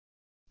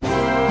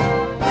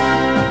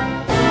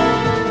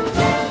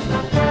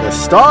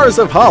stars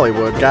of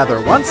Hollywood gather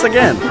once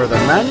again for the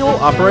Manual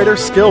Operator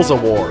Skills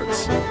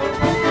Awards.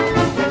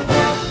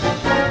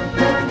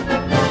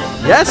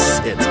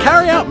 Yes, it's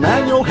carry out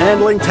manual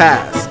handling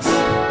tasks.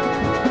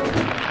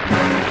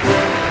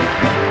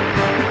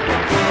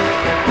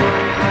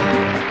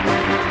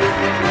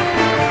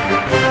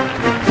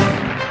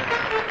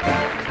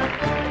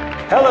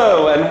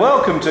 Hello and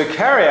welcome to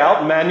Carry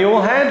Out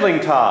Manual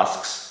Handling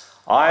Tasks.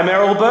 I'm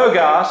Errol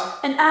Bogart.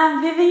 And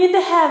I'm Vivien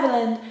de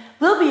Havilland.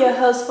 We'll be your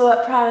hosts for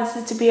what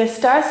promises to be a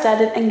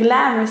star-studded and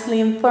glamorously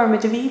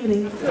informative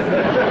evening.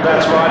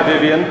 That's right,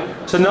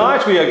 Vivien.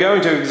 Tonight we are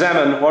going to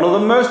examine one of the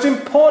most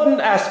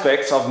important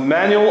aspects of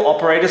manual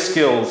operator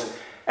skills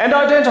and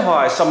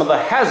identify some of the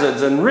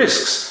hazards and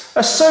risks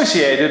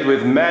associated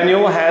with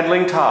manual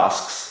handling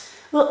tasks.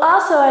 We'll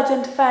also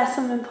identify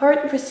some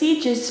important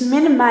procedures to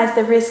minimize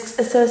the risks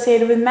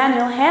associated with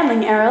manual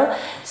handling, Errol,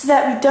 so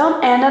that we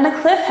don't end on a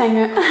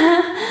cliffhanger.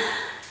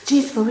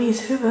 Jeez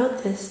Louise, who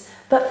wrote this?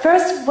 But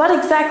first, what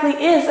exactly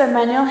is a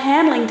manual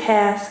handling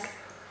task?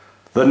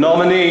 The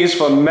nominees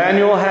for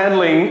manual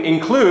handling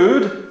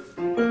include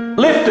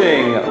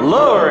lifting,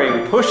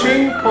 lowering,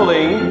 pushing,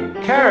 pulling,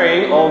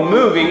 carrying or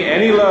moving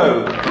any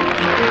load,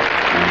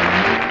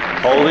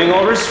 holding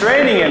or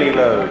restraining any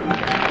load,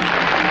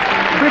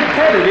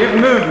 repetitive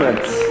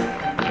movements,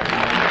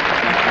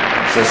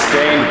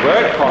 sustained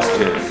work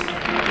postures,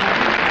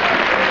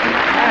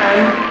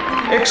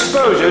 and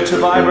exposure to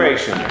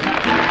vibration.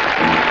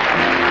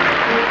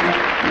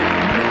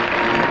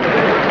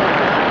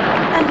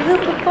 And who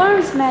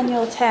performs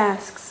manual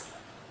tasks?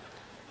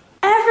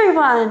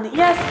 Everyone!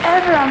 Yes,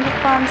 everyone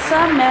performs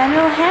some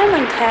manual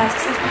handling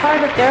tasks as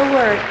part of their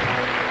work,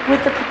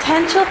 with the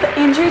potential for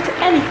injury to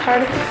any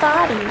part of the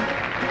body.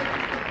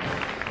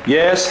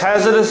 Yes,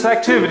 hazardous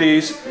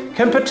activities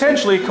can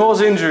potentially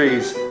cause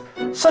injuries,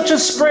 such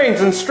as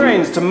sprains and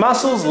strains to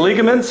muscles,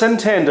 ligaments and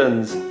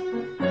tendons,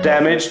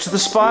 damage to the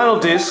spinal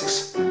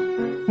discs,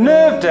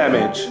 nerve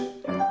damage,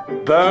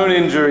 bone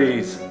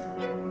injuries,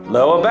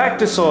 lower back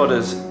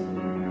disorders,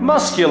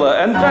 muscular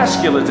and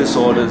vascular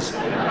disorders,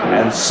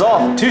 and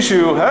soft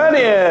tissue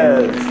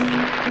hernias.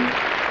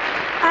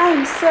 I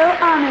am so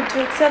honored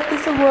to accept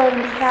this award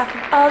on behalf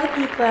of all the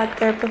people out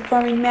there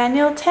performing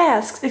manual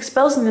tasks,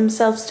 exposing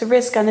themselves to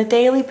risk on a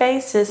daily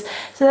basis,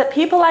 so that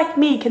people like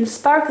me can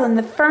sparkle in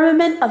the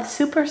firmament of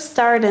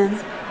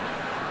superstardom.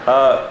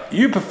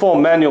 You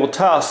perform manual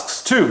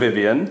tasks too,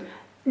 Vivien.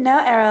 No,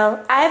 Errol,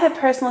 I have a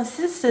personal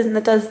assistant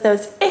that does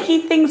those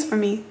icky things for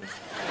me.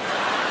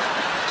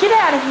 Get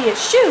out of here,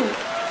 shoo!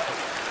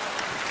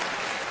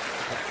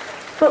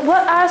 But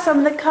what are some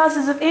of the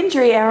causes of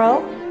injury,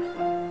 Errol?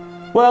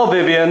 Well,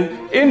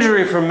 Vivien,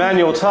 injury from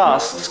manual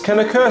tasks can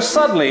occur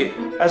suddenly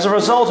as a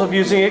result of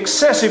using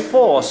excessive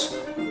force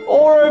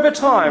or over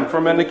time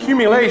from an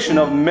accumulation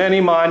of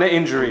many minor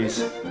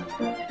injuries.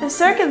 The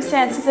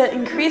circumstances that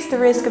increase the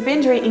risk of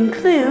injury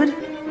include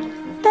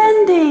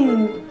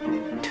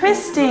bending,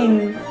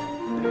 twisting,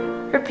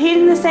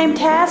 repeating the same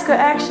task or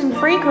action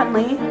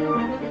frequently.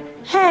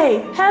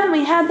 Hey, haven't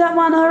we had that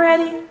one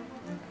already?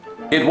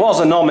 It was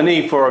a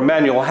nominee for a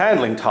manual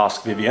handling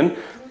task, Vivien,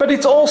 but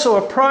it's also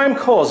a prime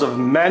cause of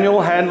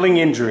manual handling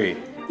injury.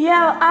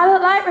 Yeah, well, I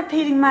don't like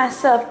repeating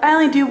myself. I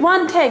only do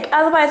one take,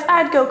 otherwise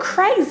I'd go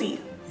crazy.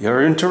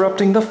 You're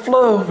interrupting the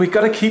flow. We've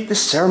got to keep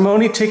this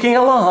ceremony ticking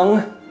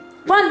along.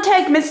 One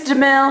take, Mr.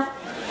 DeMille.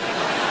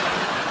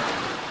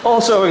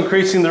 Also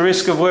increasing the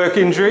risk of work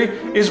injury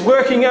is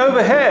working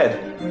overhead.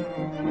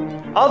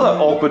 Other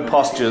awkward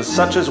postures,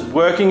 such as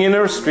working in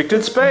a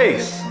restricted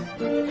space,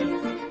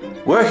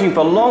 working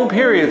for long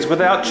periods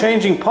without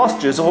changing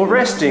postures or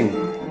resting.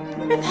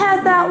 We've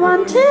had that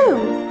one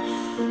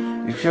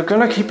too. If you're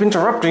gonna keep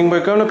interrupting,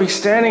 we're gonna be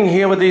standing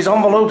here with these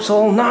envelopes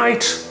all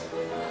night.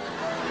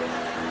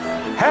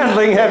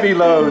 Handling heavy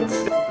loads.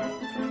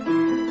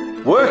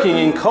 Working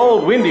in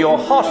cold, windy or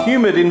hot,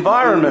 humid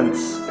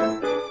environments.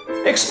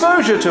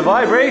 Exposure to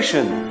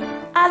vibration.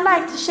 I'd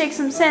like to shake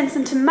some sense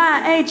into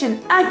my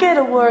agent. I get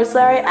awards,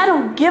 Larry. I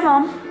don't give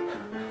them.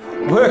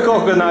 Work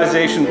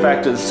organization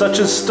factors such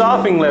as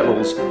staffing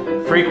levels,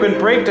 frequent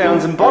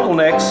breakdowns and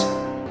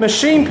bottlenecks,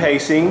 machine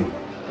pacing,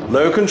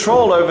 low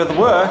control over the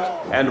work,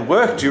 and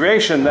work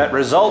duration that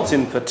results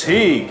in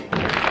fatigue.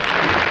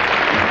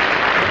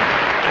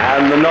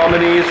 And the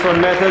nominees for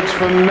methods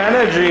for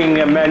managing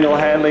manual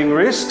handling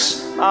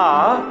risks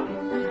are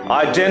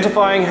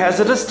identifying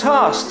hazardous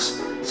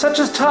tasks, such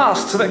as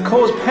tasks that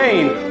cause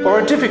pain or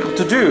are difficult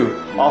to do,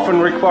 often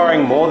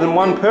requiring more than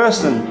one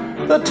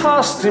person, the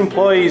tasks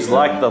employees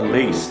like the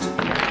least.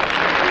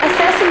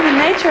 Assessing the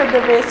nature of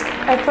the risk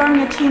by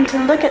forming a team to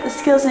look at the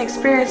skills and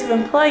experience of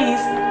employees,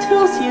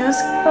 tools used,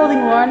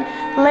 clothing worn,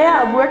 the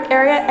layout of work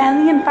area,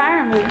 and the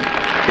environment.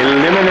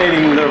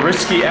 Eliminating the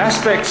risky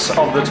aspects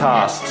of the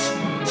tasks,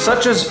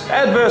 such as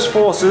adverse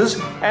forces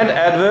and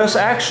adverse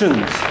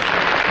actions.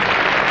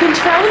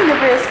 Controlling the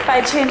risk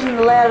by changing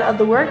the layout of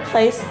the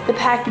workplace, the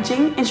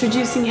packaging,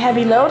 introducing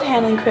heavy load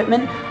handling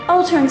equipment,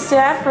 altering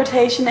staff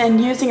rotation, and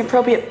using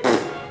appropriate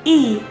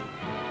PPE.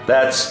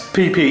 That's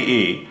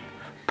PPE,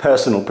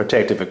 personal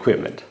protective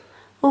equipment.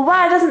 Well,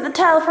 why doesn't the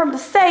title form to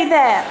say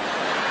that?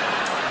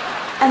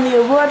 And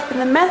the award for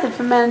the method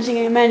for managing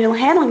a manual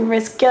handling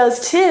risk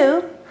goes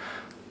to...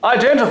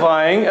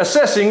 Identifying,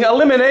 assessing,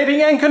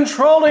 eliminating, and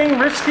controlling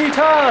risky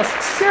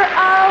tasks. You're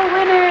all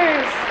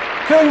winners!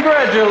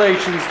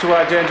 Congratulations to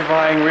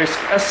identifying risk,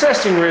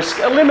 assessing risk,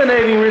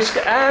 eliminating risk,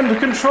 and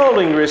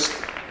controlling risk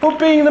for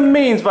being the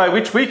means by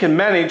which we can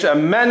manage a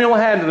manual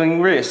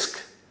handling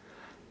risk.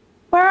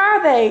 Where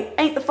are they?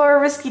 Ain't the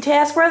 4 risky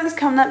task brothers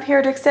coming up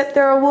here to accept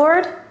their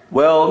award?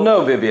 Well,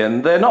 no,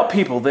 Vivien. They're not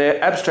people,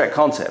 they're abstract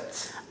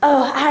concepts.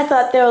 Oh, I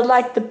thought they were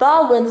like the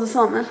Baldwins or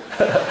something.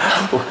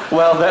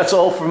 Well, that's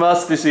all from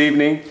us this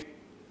evening.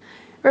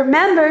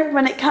 Remember,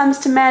 when it comes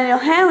to manual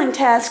handling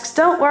tasks,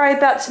 don't worry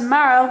about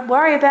tomorrow,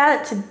 worry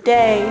about it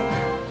today.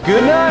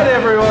 Good night,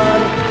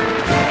 everyone.